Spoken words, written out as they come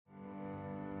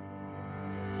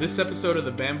This episode of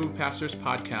the Bamboo Pastors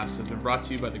Podcast has been brought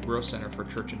to you by the Growth Center for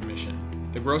Church and Mission.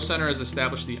 The Growth Center has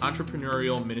established the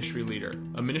Entrepreneurial Ministry Leader,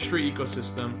 a ministry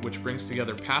ecosystem which brings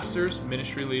together pastors,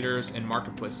 ministry leaders, and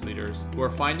marketplace leaders who are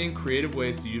finding creative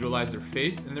ways to utilize their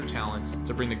faith and their talents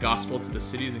to bring the gospel to the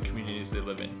cities and communities they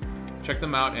live in. Check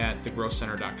them out at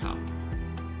thegrowthcenter.com.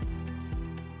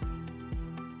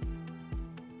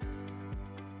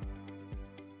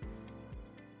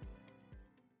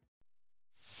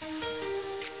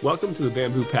 Welcome to the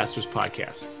Bamboo Pastors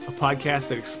Podcast, a podcast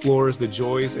that explores the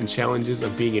joys and challenges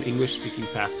of being an English-speaking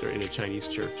pastor in a Chinese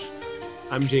church.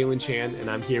 I'm Jalon Chan, and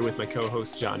I'm here with my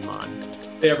co-host, Mann.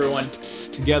 Hey, everyone.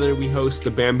 Together, we host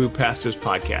the Bamboo Pastors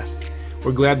Podcast.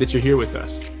 We're glad that you're here with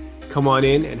us. Come on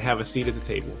in and have a seat at the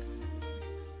table.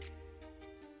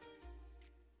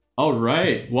 All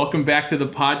right. Welcome back to the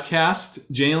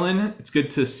podcast. Jalon, it's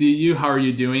good to see you. How are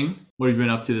you doing? What have you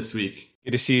been up to this week?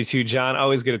 Good to see you too, John.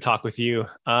 Always good to talk with you.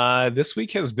 This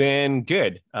week has been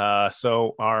good.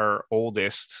 So our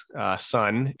oldest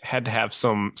son had to have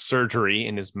some surgery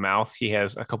in his mouth. He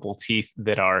has a couple of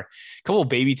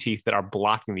baby teeth that are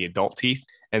blocking the adult teeth.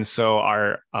 And so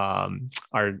our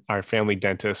family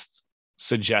dentist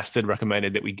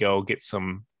recommended that we go get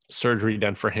some surgery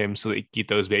done for him so that he could get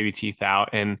those baby teeth out.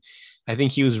 And I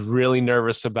think he was really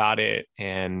nervous about it.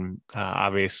 And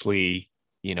obviously,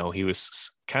 he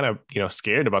was kind of,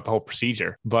 scared about the whole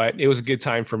procedure, but it was a good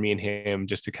time for me and him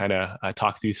just to kind of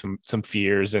talk through some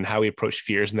fears and how we approach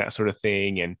fears and that sort of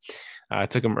thing. And I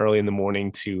took him early in the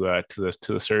morning to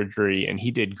the surgery, and he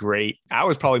did great. I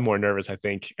was probably more nervous, I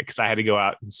think, because I had to go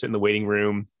out and sit in the waiting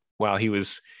room while he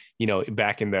was,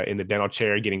 back in the dental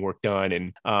chair getting work done.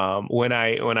 And when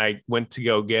I went to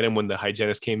go get him, when the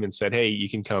hygienist came and said, "Hey, you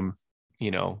can come,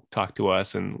 talk to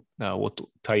us, and we'll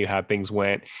tell you how things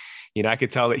went." I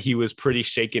could tell that he was pretty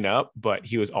shaken up, but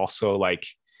he was also like,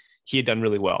 he had done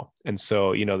really well. And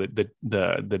so,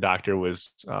 the doctor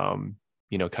was,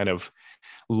 kind of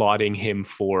lauding him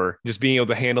for just being able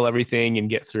to handle everything and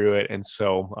get through it. And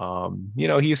so,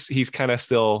 he's kind of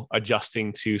still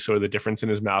adjusting to sort of the difference in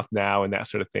his mouth now and that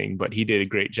sort of thing, but he did a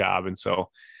great job. And so,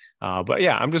 but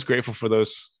yeah, I'm just grateful for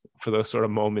those sort of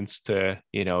moments to,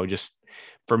 just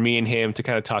for me and him to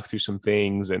kind of talk through some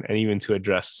things and even to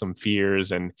address some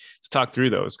fears and to talk through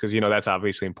those, because, that's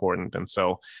obviously important. And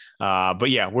so, but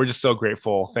yeah, we're just so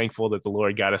thankful that the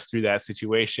Lord got us through that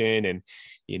situation, and,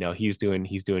 he's doing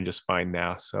just fine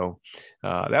now. So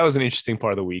that was an interesting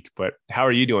part of the week. But how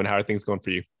are you doing? How are things going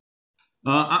for you?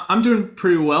 I'm doing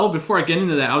pretty well. Before I get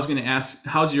into that, I was going to ask,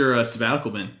 how's your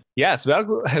sabbatical been? Yeah,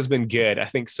 sabbatical has been good. I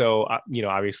think so.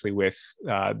 Obviously with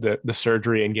the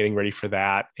surgery and getting ready for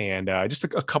that, and just a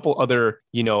couple other,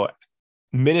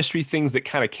 ministry things that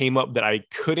kind of came up that I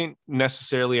couldn't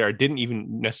necessarily or didn't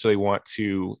even necessarily want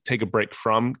to take a break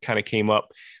from, kind of came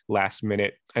up last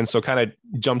minute, and so kind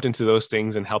of jumped into those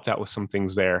things and helped out with some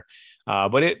things there.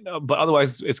 But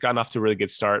otherwise, it's gotten off to a really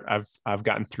good start. I've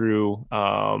gotten through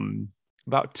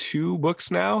about 2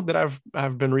 books now that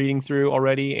I've been reading through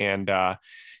already, and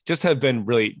just have been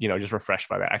really, just refreshed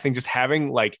by that. I think just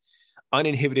having like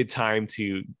uninhibited time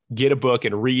to get a book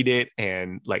and read it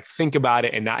and like think about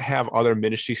it and not have other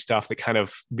ministry stuff that kind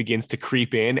of begins to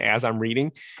creep in as I'm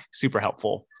reading, super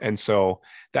helpful. And so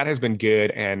that has been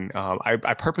good. And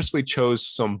I purposely chose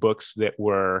some books that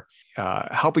were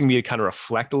helping me to kind of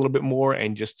reflect a little bit more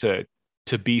and just to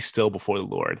be still before the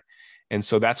Lord. And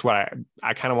so that's why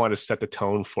I kind of wanted to set the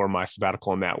tone for my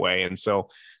sabbatical in that way. And so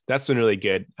that's been really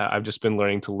good. I've just been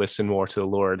learning to listen more to the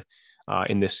Lord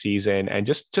in this season, and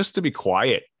just to be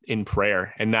quiet in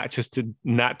prayer, and not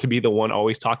to be the one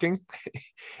always talking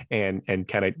and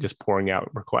kind of just pouring out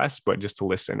requests, but just to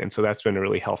listen. And so that's been a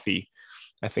really healthy,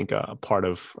 I think, part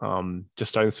of just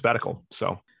starting the sabbatical.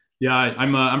 So yeah,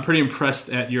 I'm pretty impressed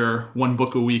at your 1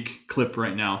 book a week clip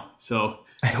right now. So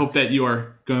I hope that you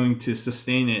are going to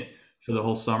sustain it for the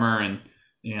whole summer,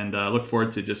 and look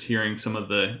forward to just hearing some of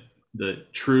the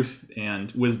truth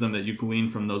and wisdom that you glean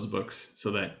from those books. So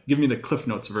that give me the Cliff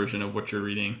Notes version of what you're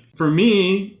reading. For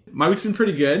me, my week's been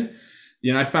pretty good.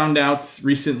 I found out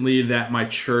recently that my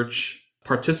church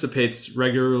participates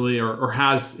regularly or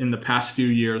has in the past few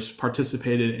years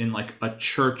participated in like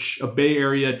a Bay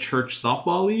Area church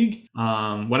softball league.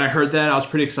 When I heard that, I was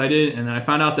pretty excited. And then I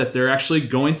found out that they're actually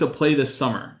going to play this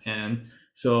summer. And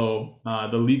so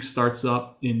the league starts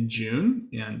up in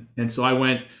June. And so I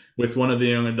went with one of the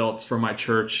young adults from my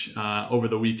church over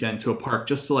the weekend to a park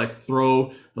just to like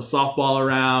throw the softball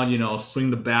around, swing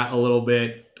the bat a little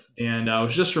bit. And I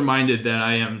was just reminded that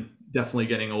I am definitely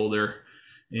getting older.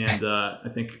 And I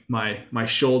think my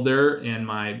shoulder and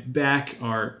my back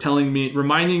are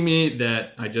reminding me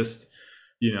that I just,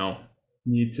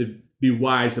 need to be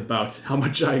wise about how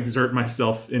much I exert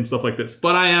myself in stuff like this.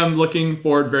 But I am looking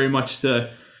forward very much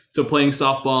to playing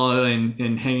softball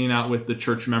and hanging out with the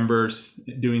church members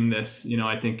doing this.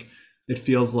 I think it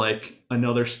feels like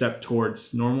another step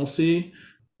towards normalcy.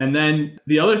 And then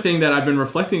the other thing that I've been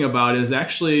reflecting about is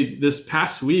actually this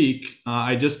past week,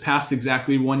 I just passed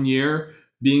exactly 1 year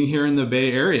being here in the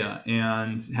Bay Area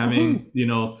and having,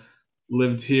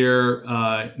 lived here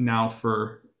now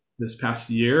for this past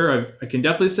year. I can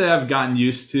definitely say I've gotten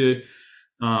used to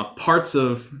parts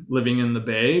of living in the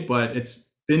Bay, but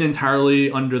it's been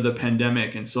entirely under the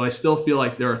pandemic. And so I still feel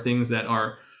like there are things that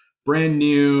are brand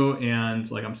new and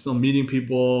like I'm still meeting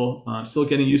people. I'm still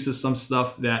getting used to some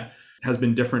stuff that has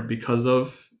been different because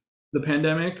of the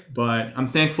pandemic, but I'm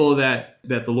thankful that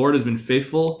the Lord has been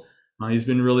faithful. He's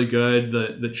been really good.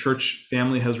 The church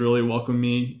family has really welcomed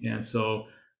me, and so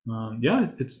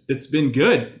it's been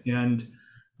good. And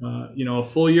a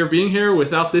full year being here.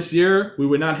 Without this year, we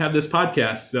would not have this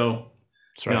podcast. So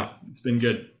that's right. Yeah, it's been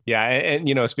good. Yeah,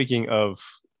 and speaking of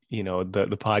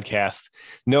the podcast,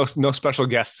 no special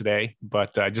guest today,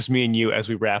 but just me and you as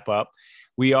we wrap up.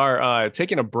 We are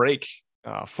taking a break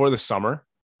for the summer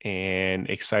and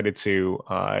excited to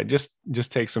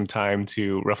just take some time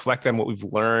to reflect on what we've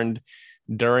learned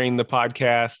during the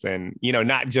podcast, and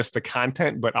not just the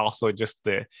content, but also just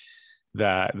the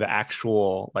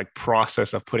actual like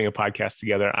process of putting a podcast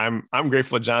together. I'm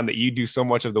grateful, John, that you do so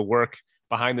much of the work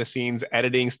behind the scenes,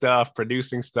 editing stuff,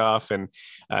 producing stuff, and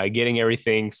getting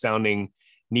everything sounding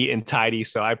neat and tidy.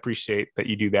 So I appreciate that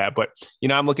you do that. But,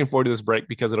 I'm looking forward to this break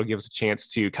because it'll give us a chance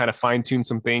to kind of fine tune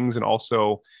some things and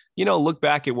also, look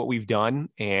back at what we've done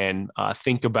and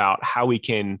think about how we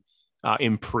can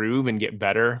improve and get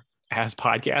better as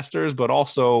podcasters, but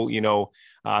also,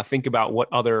 think about what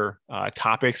other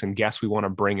topics and guests we want to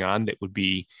bring on that would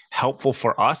be helpful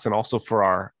for us and also for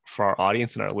our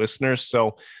audience and our listeners.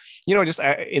 So, just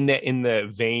in the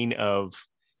vein of,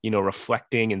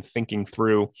 reflecting and thinking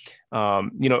through,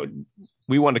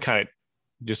 we want to kind of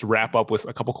just wrap up with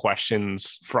a couple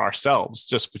questions for ourselves,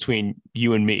 just between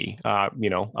you and me.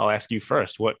 I'll ask you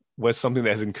first. What's something that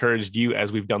has encouraged you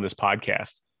as we've done this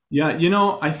podcast? Yeah,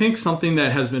 I think something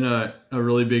that has been a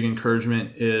really big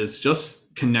encouragement is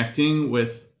just connecting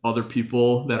with other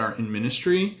people that are in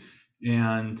ministry.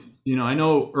 And, I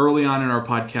know early on in our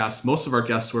podcast, most of our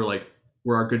guests were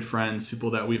our good friends, people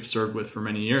that we've served with for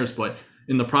many years. But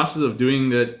in the process of doing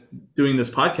this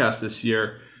podcast this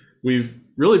year, we've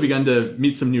really begun to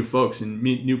meet some new folks and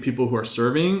meet new people who are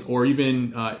serving, or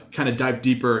even kind of dive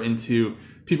deeper into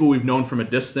people we've known from a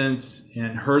distance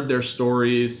and heard their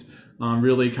stories,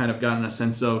 really kind of gotten a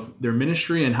sense of their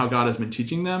ministry and how God has been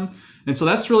teaching them. And so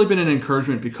that's really been an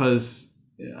encouragement, because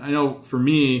I know for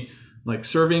me, like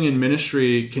serving in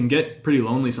ministry can get pretty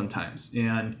lonely sometimes.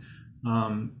 And,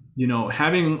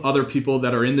 having other people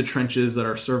that are in the trenches that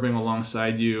are serving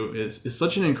alongside you is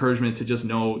such an encouragement to just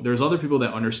know there's other people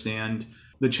that understand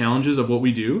the challenges of what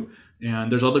we do.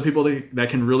 And there's other people that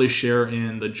can really share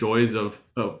in the joys of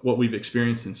what we've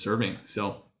experienced in serving.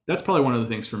 So that's probably one of the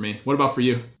things for me. What about for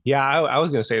you? Yeah, I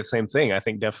was going to say the same thing. I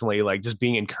think definitely like just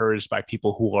being encouraged by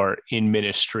people who are in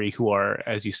ministry, who are,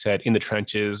 as you said, in the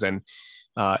trenches, and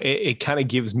it kind of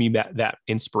gives me that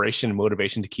inspiration and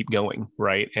motivation to keep going,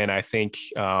 right? And I think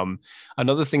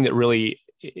another thing that really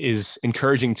is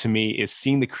encouraging to me is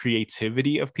seeing the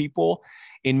creativity of people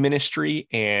in ministry.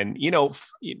 And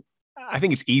I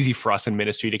think it's easy for us in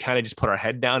ministry to kind of just put our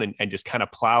head down and just kind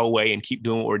of plow away and keep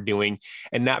doing what we're doing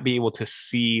and not be able to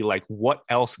see like what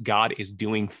else God is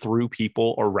doing through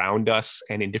people around us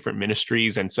and in different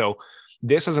ministries. And so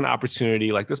this is an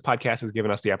opportunity, like this podcast has given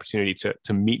us the opportunity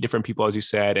to meet different people, as you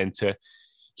said, and to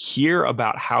hear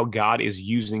about how God is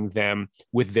using them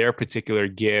with their particular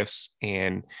gifts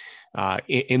and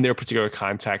in their particular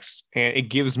context. And it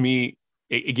gives me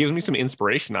some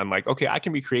inspiration on like, okay, I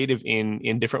can be creative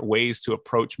in different ways to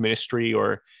approach ministry,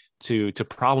 or to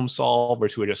problem solve, or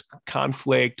to just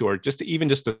conflict, or just to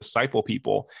disciple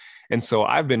people. And so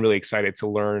I've been really excited to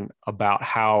learn about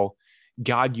how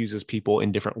God uses people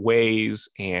in different ways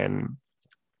and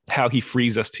how he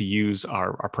frees us to use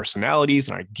our personalities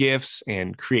and our gifts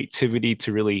and creativity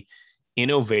to really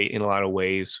innovate in a lot of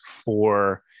ways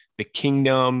for the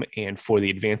kingdom and for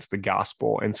the advance of the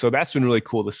gospel. And so that's been really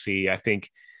cool to see. I think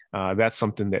that's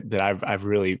something that I've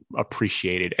really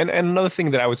appreciated. And another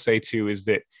thing that I would say too is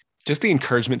that just the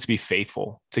encouragement to be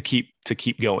faithful, to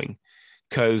keep going.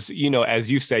 Because, as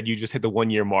you said, you just hit the 1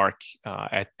 year mark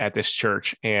at this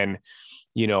church. And,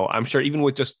 I'm sure even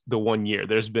with just the 1 year,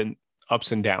 there's been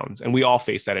ups and downs, and we all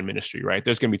face that in ministry, right?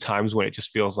 There's going to be times when it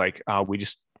just feels like we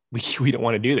just we don't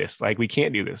want to do this. Like, we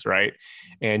can't do this, right?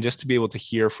 And just to be able to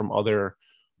hear from other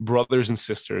brothers and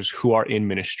sisters who are in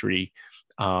ministry,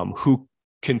 who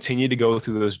continue to go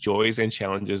through those joys and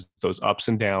challenges, those ups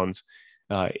and downs,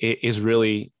 it is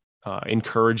really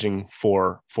encouraging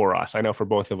for us. I know for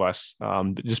both of us,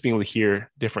 just being able to hear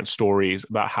different stories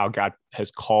about how God has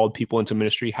called people into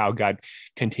ministry, how God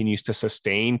continues to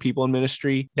sustain people in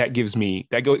ministry, gives me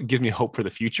hope for the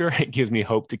future. It gives me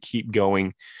hope to keep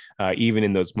going, even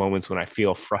in those moments when I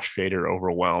feel frustrated or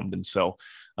overwhelmed. And so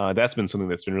that's been something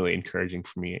that's been really encouraging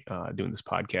for me doing this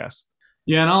podcast.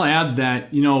 Yeah, and I'll add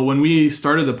that, when we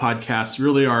started the podcast,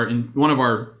 really one of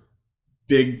our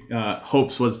big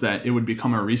hopes was that it would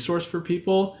become a resource for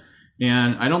people.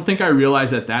 And I don't think I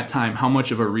realized at that time how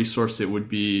much of a resource it would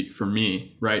be for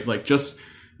me, right? Like just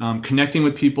connecting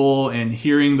with people and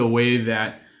hearing the way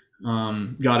that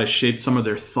God has shaped some of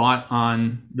their thought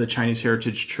on the Chinese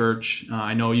Heritage Church.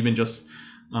 I know even just,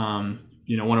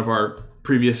 one of our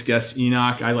previous guests,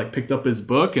 Enoch, I picked up his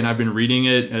book and I've been reading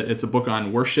it. It's a book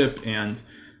on worship, and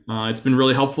it's been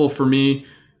really helpful for me,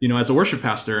 as a worship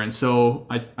pastor. And so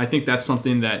I think that's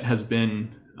something that has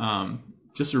been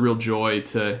just a real joy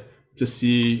to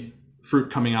see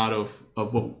fruit coming out of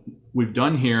what we've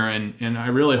done here. And I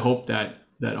really hope that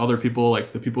other people,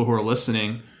 like the people who are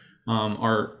listening,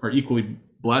 are equally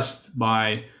blessed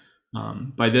by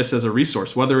this as a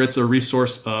resource, whether it's a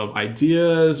resource of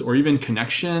ideas or even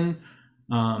connection,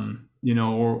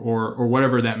 or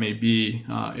whatever that may be.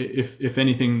 If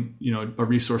anything, a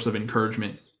resource of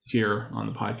encouragement here on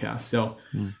the podcast. So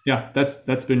yeah,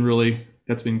 that's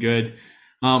been good.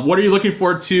 What are you looking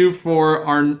forward to for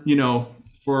our,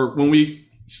 for when we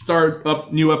start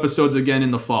up new episodes again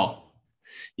in the fall?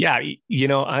 Yeah,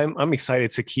 I'm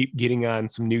excited to keep getting on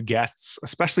some new guests,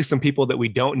 especially some people that we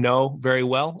don't know very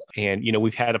well. And,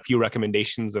 we've had a few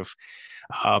recommendations of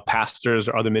pastors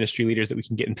or other ministry leaders that we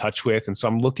can get in touch with. And so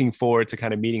I'm looking forward to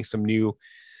kind of meeting some new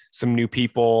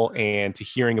people and to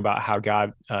hearing about how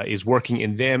God is working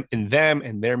in them and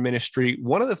their ministry.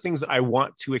 One of the things that I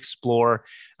want to explore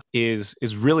is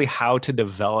really how to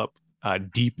develop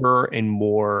deeper and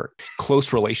more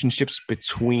close relationships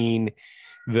between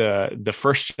the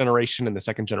first generation and the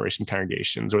second generation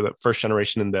congregations, or the first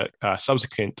generation and the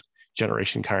subsequent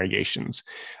generation congregations.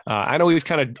 I know we've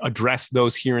kind of addressed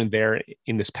those here and there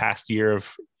in this past year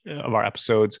of our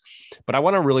episodes, but I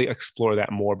want to really explore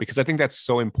that more, because I think that's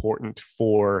so important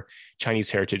for Chinese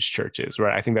heritage churches,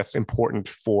 right? I think that's important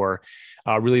for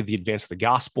really the advance of the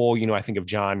gospel. I think of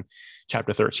John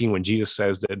chapter 13, when Jesus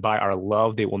says that by our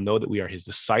love, they will know that we are his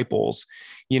disciples.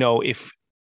 I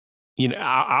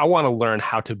want to learn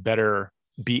how to better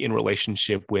be in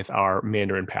relationship with our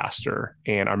Mandarin pastor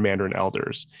and our Mandarin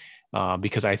elders,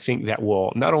 because I think that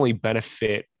will not only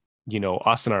benefit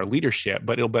us and our leadership,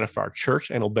 but it'll benefit our church,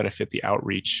 and it'll benefit the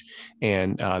outreach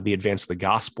and the advance of the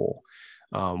gospel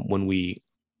when we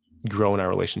grow in our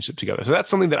relationship together. So that's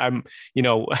something that I'm,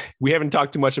 we haven't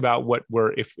talked too much about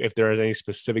if there are any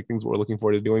specific things that we're looking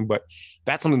forward to doing, but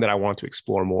that's something that I want to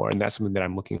explore more. And that's something that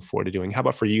I'm looking forward to doing. How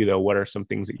about for you though? What are some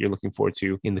things that you're looking forward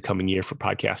to in the coming year for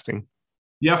podcasting?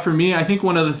 Yeah, for me, I think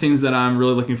one of the things that I'm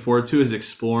really looking forward to is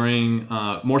exploring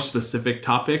more specific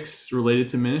topics related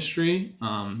to ministry.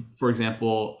 For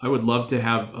example, I would love to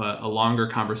have a longer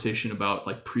conversation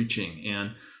about preaching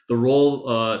and the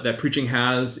role that preaching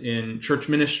has in church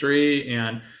ministry,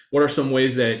 and what are some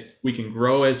ways that we can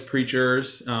grow as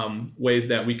preachers, ways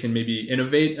that we can maybe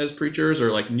innovate as preachers,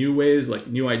 or new ways,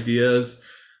 new ideas,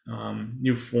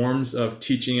 new forms of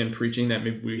teaching and preaching that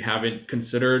maybe we haven't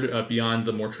considered beyond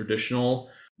the more traditional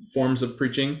forms of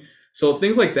preaching. So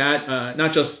things like that,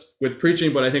 not just with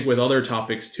preaching, but I think with other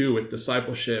topics too, with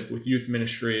discipleship, with youth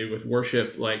ministry, with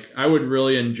worship. I would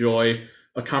really enjoy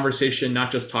a conversation,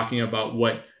 not just talking about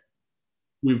what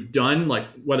we've done,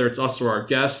 whether it's us or our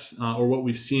guests, or what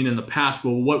we've seen in the past,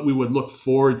 but what we would look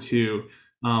forward to,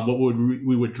 what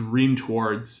we would dream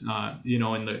towards,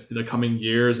 in the coming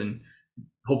years and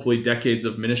hopefully decades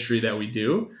of ministry that we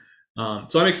do.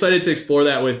 So I'm excited to explore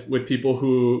that with people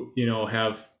who,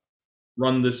 have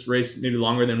run this race maybe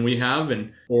longer than we have,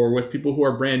 or with people who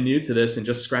are brand new to this and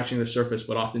just scratching the surface,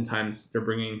 but oftentimes they're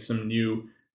bringing some new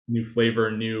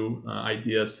flavor, new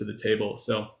ideas to the table.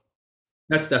 So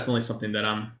that's definitely something that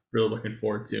I'm really looking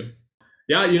forward to.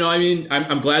 Yeah,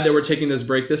 I'm glad that we're taking this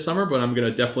break this summer, but I'm going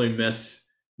to definitely miss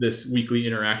this weekly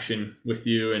interaction with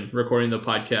you and recording the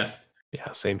podcast. Yeah,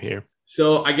 same here.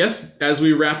 So I guess as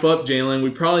we wrap up, Jalon, we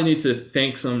probably need to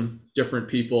thank some different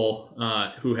people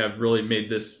who have really made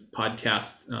this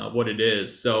podcast what it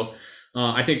is. So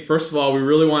I think, first of all, we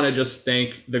really want to just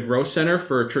thank the Grow Center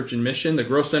for Church and Mission. The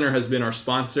Grow Center has been our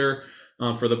sponsor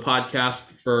for the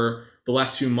podcast for the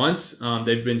last few months.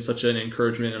 They've been such an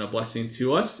encouragement and a blessing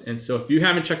to us. And so if you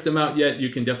haven't checked them out yet, you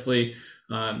can definitely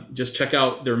just check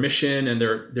out their mission and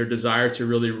their desire to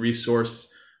really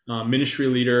resource ministry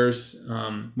leaders,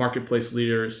 marketplace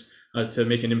leaders to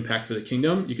make an impact for the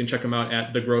kingdom. You can check them out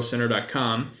at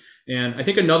thegrowcenter.com. And I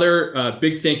think another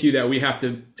big thank you that we have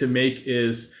to make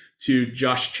is to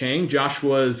Josh Chang. Josh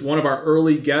was one of our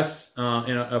early guests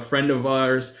and a friend of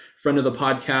ours, friend of the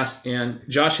podcast. And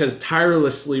Josh has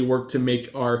tirelessly worked to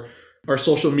make our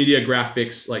social media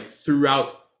graphics like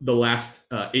throughout the last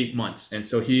 8 months. And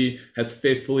so he has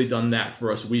faithfully done that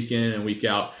for us week in and week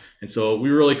out. And so we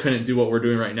really couldn't do what we're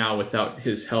doing right now without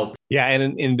his help. Yeah.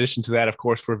 And in addition to that, of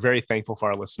course, we're very thankful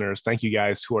for our listeners. Thank you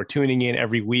guys who are tuning in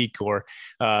every week or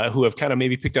who have kind of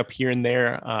maybe picked up here and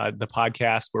there the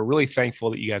podcast. We're really thankful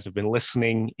that you guys have been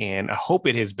listening. And I hope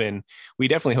we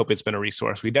definitely hope it's been a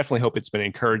resource. We definitely hope it's been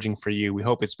encouraging for you. We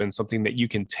hope it's been something that you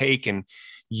can take and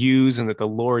use and that the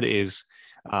Lord is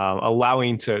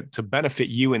allowing to benefit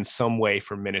you in some way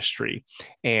for ministry.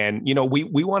 And,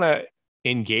 we want to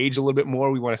engage a little bit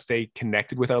more. We want to stay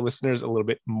connected with our listeners a little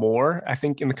bit more, I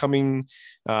think, in the coming,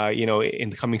 in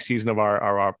the coming season of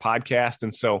our podcast.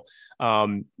 And so,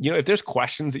 if there's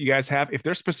questions that you guys have, if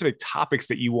there's specific topics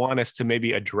that you want us to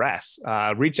maybe address,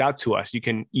 reach out to us. You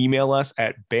can email us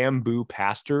at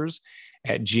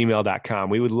bamboopastors@gmail.com.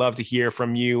 We would love to hear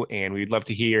from you, and we'd love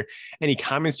to hear any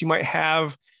comments you might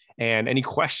have and any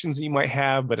questions that you might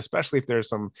have, but especially if there's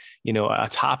some, a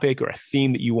topic or a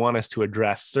theme that you want us to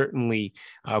address, certainly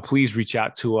please reach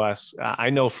out to us. I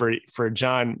know for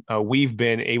John, we've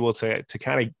been able to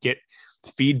kind of get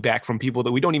feedback from people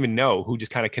that we don't even know who just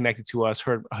kind of connected to us,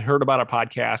 heard about our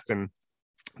podcast, and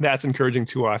that's encouraging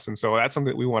to us. And so that's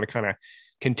something that we want to kind of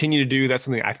continue to do. That's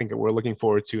something I think that we're looking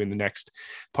forward to in the next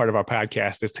part of our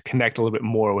podcast, is to connect a little bit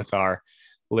more with our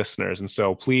listeners. And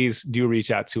so please do reach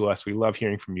out to us. We love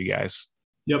hearing from you guys.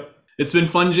 Yep. It's been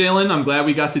fun, Jalon. I'm glad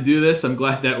we got to do this. I'm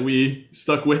glad that we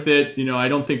stuck with it. I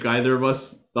don't think either of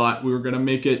us thought we were going to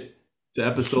make it to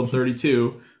episode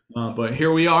 32, but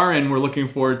here we are, and we're looking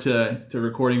forward to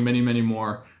recording many, many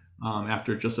more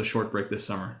after just a short break this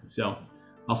summer. So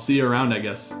I'll see you around, I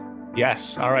guess.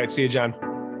 Yes. All right. See you, John.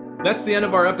 That's the end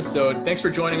of our episode. Thanks for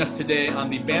joining us today on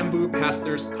the Bamboo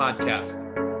Pastors Podcast.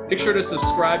 Make sure to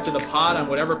subscribe to the pod on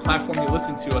whatever platform you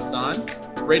listen to us on.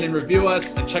 Rate and review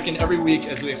us, and check in every week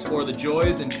as we explore the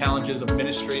joys and challenges of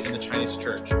ministry in the Chinese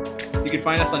church. You can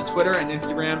find us on Twitter and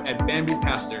Instagram at Bamboo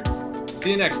Pastors.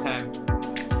 See you next time.